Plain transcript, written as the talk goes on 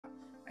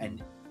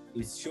it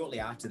was shortly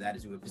after that,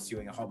 as we were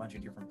pursuing a whole bunch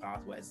of different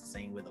pathways,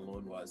 seeing where the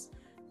Lord was,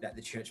 that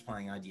the church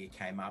planning idea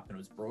came up, and it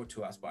was brought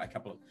to us by a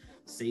couple of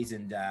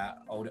seasoned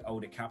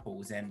older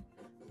couples. And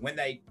when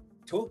they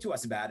talked to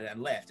us about it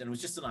and left, and it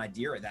was just an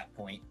idea at that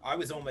point, I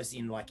was almost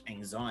in like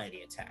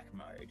anxiety attack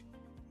mode.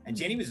 And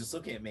Jenny was just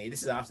looking at me.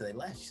 This is after they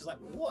left. She's like,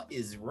 "What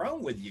is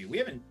wrong with you? We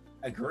haven't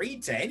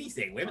agreed to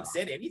anything. We haven't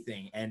said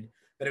anything."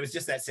 But it was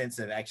just that sense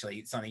of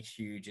actually something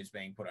huge is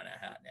being put on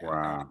our heart now.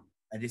 Wow.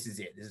 And this is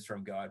it. This is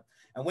from God.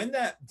 And when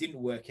that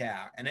didn't work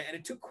out, and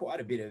it took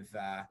quite a bit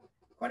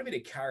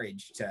of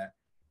courage to,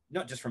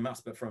 not just from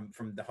us, but from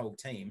the whole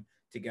team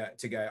to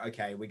go,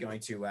 okay, we're going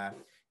to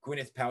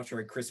Gwyneth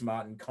Paltrow, Chris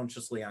Martin,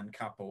 consciously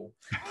uncouple.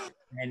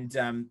 And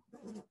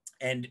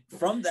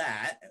from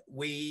that,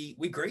 we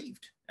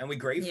grieved, and we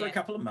grieved for a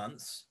couple of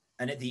months.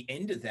 And at the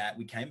end of that,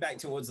 we came back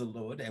towards the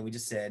Lord, and we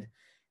just said,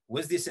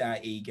 was this our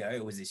ego,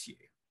 or was this you?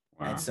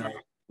 Wow. And so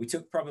we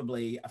took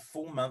probably a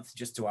full month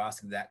just to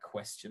ask that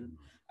question.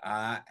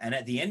 And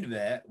at the end of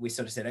it, we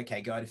sort of said,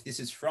 okay, God, if this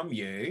is from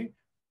you,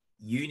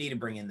 you need to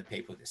bring in the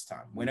people this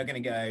time. We're not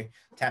going to go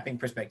tapping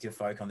prospective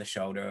folk on the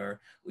shoulder.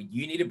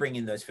 You need to bring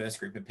in those first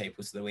group of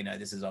people so that we know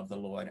this is of the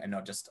Lord and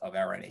not just of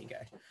our own ego.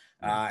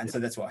 And so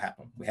that's what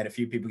happened. We had a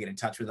few people get in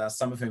touch with us,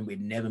 some of whom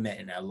we'd never met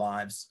in our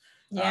lives.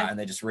 And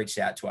they just reached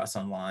out to us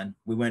online.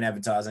 We weren't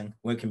advertising,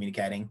 weren't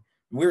communicating.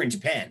 We were in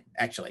Japan,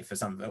 actually, for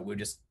some of it. We were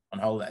just on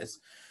holidays.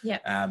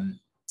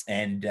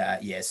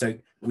 So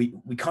we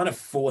kind of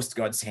forced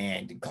God's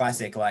hand.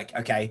 Classic, like,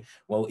 okay,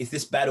 well, if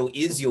this battle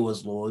is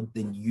yours, Lord,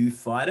 then you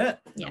fight it.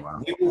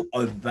 We will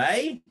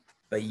obey,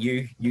 but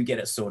you get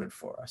it sorted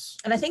for us.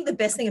 And I think the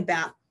best thing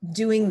about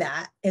doing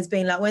that has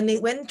been like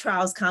when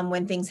trials come,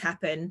 when things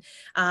happen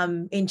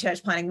in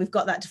church planning, we've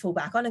got that to fall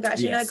back on and go,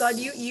 actually, no, God,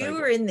 you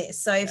were in this.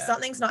 So if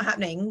something's not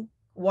happening,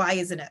 why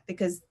isn't it?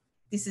 Because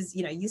this is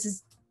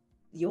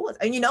yours.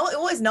 And you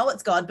always know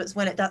it's God, but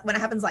when it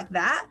happens like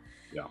that,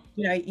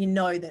 you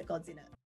know that God's in it.